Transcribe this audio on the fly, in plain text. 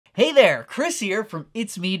Hey there, Chris here from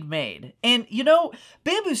ItsMeaDMaDe. And you know,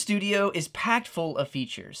 Bambu Studio is packed full of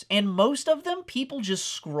features, and most of them people just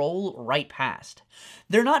scroll right past.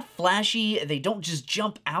 They're not flashy, they don't just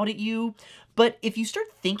jump out at you, but if you start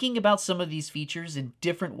thinking about some of these features in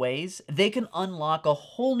different ways, they can unlock a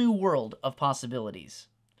whole new world of possibilities.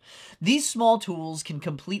 These small tools can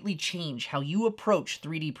completely change how you approach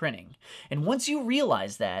 3D printing, and once you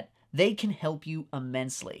realize that, they can help you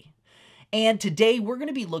immensely. And today we're going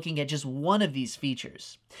to be looking at just one of these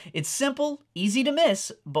features. It's simple, easy to miss,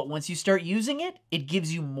 but once you start using it, it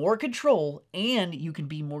gives you more control and you can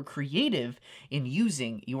be more creative in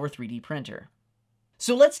using your 3D printer.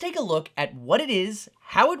 So let's take a look at what it is,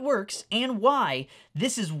 how it works, and why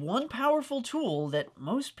this is one powerful tool that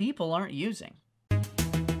most people aren't using.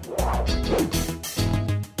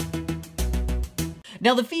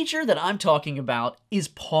 Now, the feature that I'm talking about is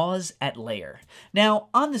pause at layer. Now,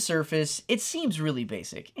 on the surface, it seems really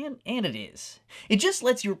basic, and it is. It just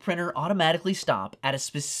lets your printer automatically stop at a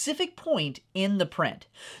specific point in the print,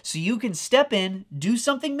 so you can step in, do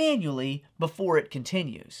something manually before it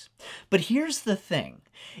continues. But here's the thing.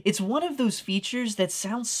 It's one of those features that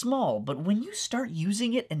sounds small, but when you start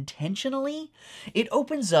using it intentionally, it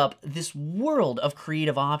opens up this world of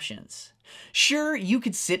creative options. Sure, you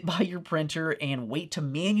could sit by your printer and wait to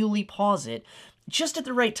manually pause it just at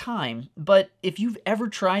the right time, but if you've ever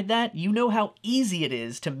tried that, you know how easy it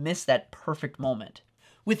is to miss that perfect moment.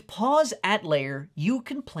 With Pause at Layer, you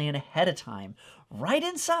can plan ahead of time right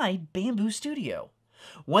inside Bambu Studio.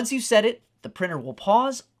 Once you set it, the printer will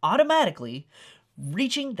pause automatically,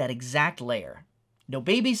 reaching that exact layer. No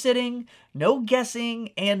babysitting, no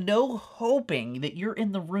guessing, and no hoping that you're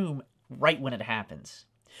in the room right when it happens.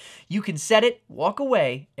 You can set it, walk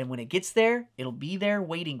away, and when it gets there, it'll be there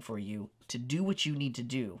waiting for you to do what you need to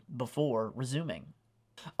do before resuming.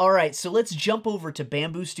 Alright, so let's jump over to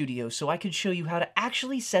Bambu Studio so I can show you how to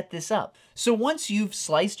actually set this up. So once you've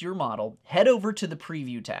sliced your model, head over to the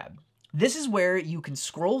Preview tab. This is where you can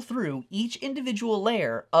scroll through each individual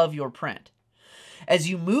layer of your print. As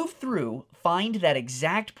you move through, find that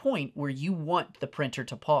exact point where you want the printer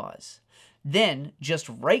to pause. Then just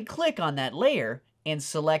right-click on that layer and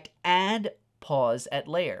select Add Pause at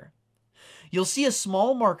Layer. You'll see a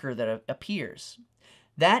small marker that appears.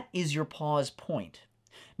 That is your pause point.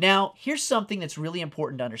 Now, here's something that's really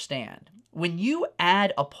important to understand. When you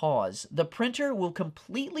add a pause, the printer will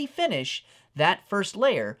completely finish that first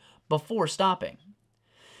layer before stopping.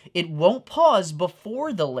 It won't pause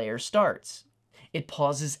before the layer starts. It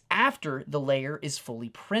pauses after the layer is fully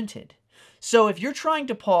printed. So if you're trying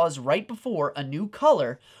to pause right before a new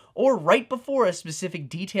color or right before a specific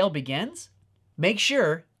detail begins, make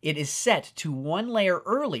sure it is set to one layer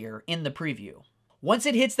earlier in the preview. Once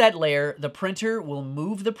it hits that layer, the printer will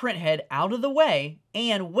move the print head out of the way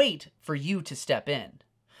and wait for you to step in.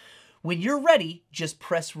 When you're ready, just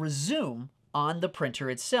press resume on the printer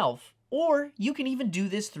itself, or you can even do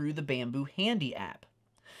this through the Bambu Handy app.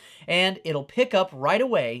 And it'll pick up right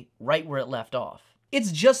away, right where it left off.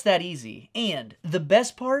 It's just that easy, and the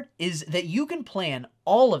best part is that you can plan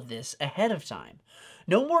all of this ahead of time.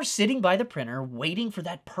 No more sitting by the printer waiting for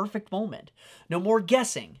that perfect moment. No more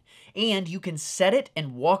guessing, and you can set it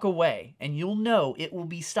and walk away, and you'll know it will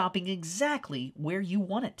be stopping exactly where you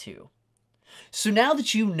want it to. So now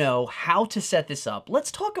that you know how to set this up,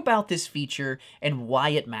 let's talk about this feature and why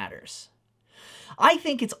it matters. I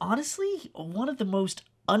think it's honestly one of the most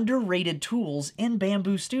underrated tools in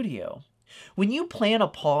Bambu Studio. When you plan a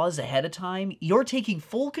pause ahead of time, you're taking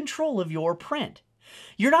full control of your print.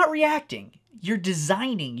 You're not reacting, you're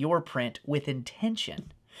designing your print with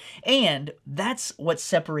intention. And that's what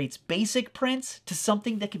separates basic prints to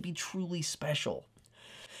something that can be truly special.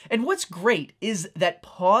 And what's great is that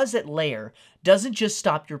pause at layer doesn't just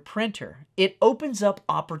stop your printer, it opens up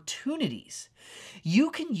opportunities.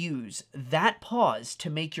 You can use that pause to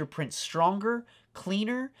make your print stronger,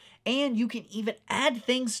 cleaner, and you can even add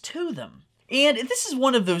things to them. And this is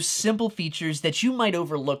one of those simple features that you might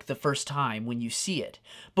overlook the first time when you see it.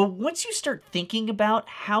 But once you start thinking about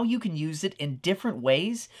how you can use it in different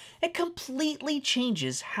ways, it completely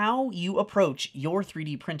changes how you approach your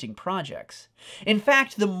 3D printing projects. In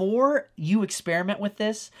fact, the more you experiment with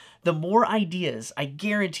this, the more ideas I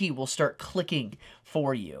guarantee will start clicking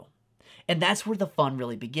for you. And that's where the fun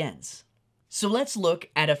really begins. So let's look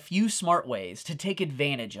at a few smart ways to take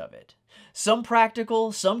advantage of it. Some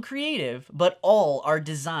practical, some creative, but all are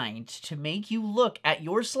designed to make you look at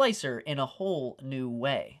your slicer in a whole new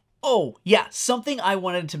way. Oh, yeah, something I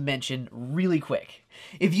wanted to mention really quick.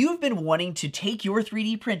 If you've been wanting to take your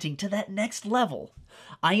 3D printing to that next level,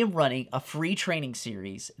 I am running a free training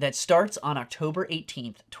series that starts on October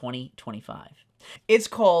 18th, 2025. It's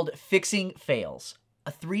called Fixing Fails,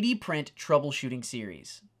 a 3D print troubleshooting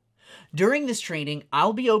series. During this training,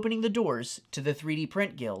 I'll be opening the doors to the 3D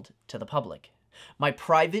Print Guild to the public, my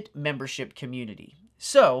private membership community.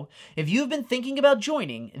 So, if you've been thinking about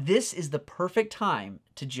joining, this is the perfect time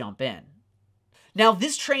to jump in. Now,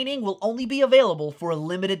 this training will only be available for a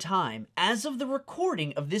limited time as of the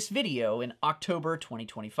recording of this video in October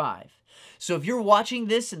 2025. So if you're watching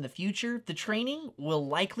this in the future, the training will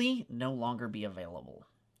likely no longer be available.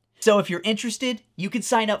 So if you're interested, you can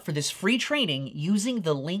sign up for this free training using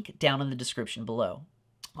the link down in the description below.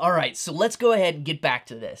 Alright, so let's go ahead and get back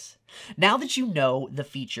to this. Now that you know the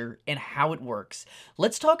feature and how it works,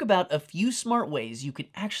 let's talk about a few smart ways you can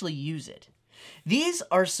actually use it. These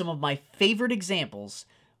are some of my favorite examples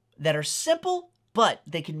that are simple, but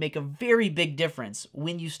they can make a very big difference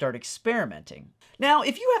when you start experimenting. Now,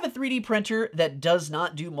 if you have a 3D printer that does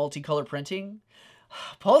not do multicolor printing,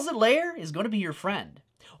 Pause at Layer is going to be your friend.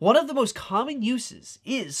 One of the most common uses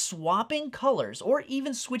is swapping colors or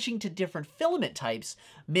even switching to different filament types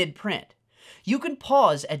mid-print. You can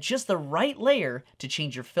pause at just the right layer to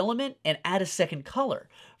change your filament and add a second color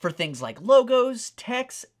for things like logos,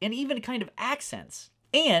 text, and even kind of accents.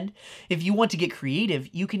 And if you want to get creative,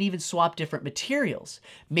 you can even swap different materials.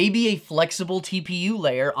 Maybe a flexible TPU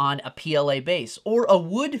layer on a PLA base or a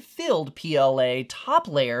wood-filled PLA top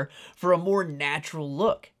layer for a more natural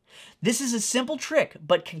look. This is a simple trick,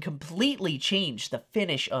 but can completely change the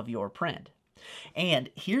finish of your print. And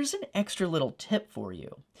here's an extra little tip for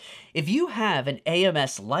you. If you have an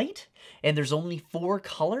AMS light and there's only 4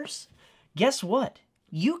 colors, guess what?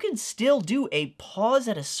 You can still do a pause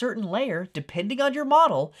at a certain layer depending on your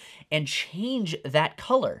model and change that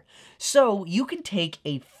color. So you can take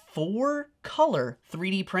a 4-color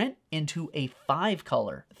 3D print into a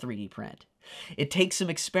 5-color 3D print. It takes some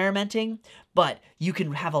experimenting, but you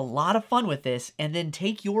can have a lot of fun with this and then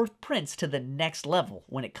take your prints to the next level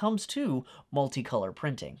when it comes to multicolor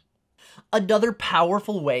printing. Another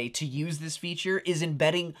powerful way to use this feature is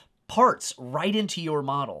embedding parts right into your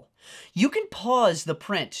model. You can pause the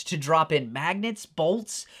print to drop in magnets,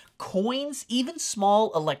 bolts, coins, even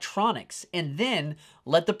small electronics, and then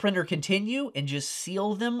let the printer continue and just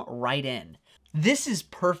seal them right in. This is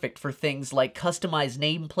perfect for things like customized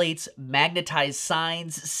nameplates, magnetized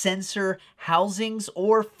signs, sensor housings,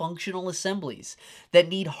 or functional assemblies that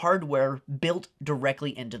need hardware built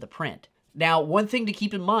directly into the print. Now, one thing to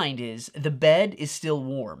keep in mind is the bed is still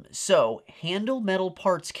warm, so handle metal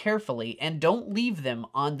parts carefully and don't leave them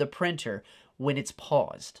on the printer when it's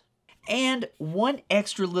paused. And one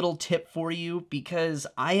extra little tip for you, because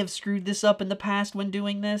I have screwed this up in the past when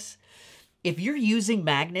doing this. If you're using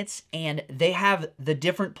magnets and they have the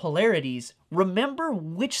different polarities, remember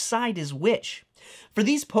which side is which. For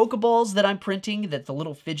these Pokeballs that I'm printing, the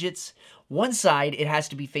little fidgets, one side it has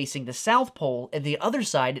to be facing the South Pole and the other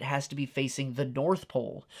side it has to be facing the North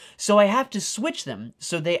Pole. So I have to switch them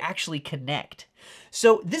so they actually connect.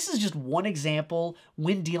 So this is just one example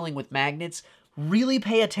when dealing with magnets. Really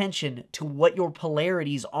pay attention to what your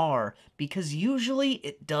polarities are because usually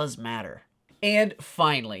it does matter. And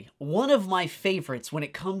finally, one of my favorites when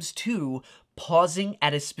it comes to pausing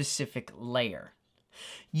at a specific layer.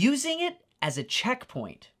 Using it as a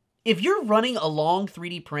checkpoint. If you're running a long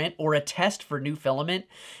 3D print or a test for new filament,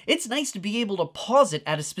 it's nice to be able to pause it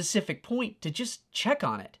at a specific point to just check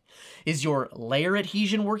on it. Is your layer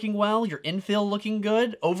adhesion working well? Your infill looking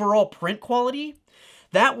good? Overall print quality?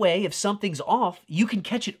 That way, if something's off, you can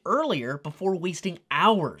catch it earlier before wasting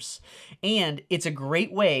hours. And it's a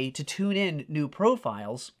great way to tune in new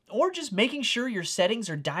profiles or just making sure your settings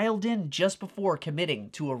are dialed in just before committing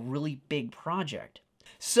to a really big project.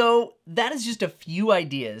 So that is just a few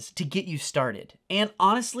ideas to get you started. And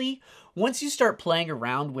honestly, once you start playing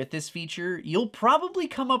around with this feature, you'll probably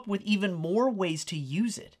come up with even more ways to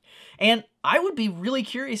use it. And I would be really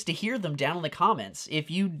curious to hear them down in the comments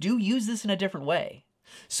if you do use this in a different way.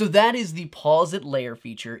 So that is the Pause at Layer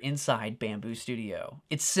feature inside Bambu Studio.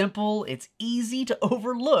 It's simple, it's easy to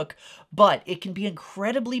overlook, but it can be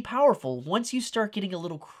incredibly powerful once you start getting a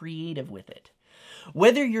little creative with it.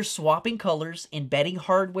 Whether you're swapping colors, embedding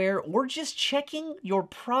hardware, or just checking your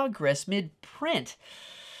progress mid-print,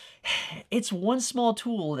 it's one small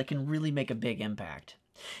tool that can really make a big impact.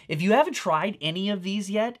 If you haven't tried any of these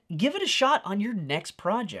yet, give it a shot on your next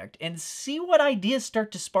project and see what ideas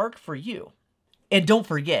start to spark for you. And don't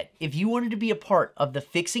forget, if you wanted to be a part of the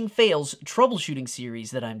Fixing Fails troubleshooting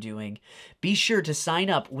series that I'm doing, be sure to sign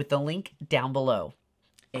up with the link down below.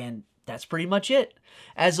 And that's pretty much it.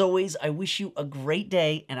 As always, I wish you a great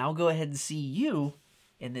day, and I'll go ahead and see you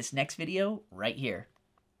in this next video right here.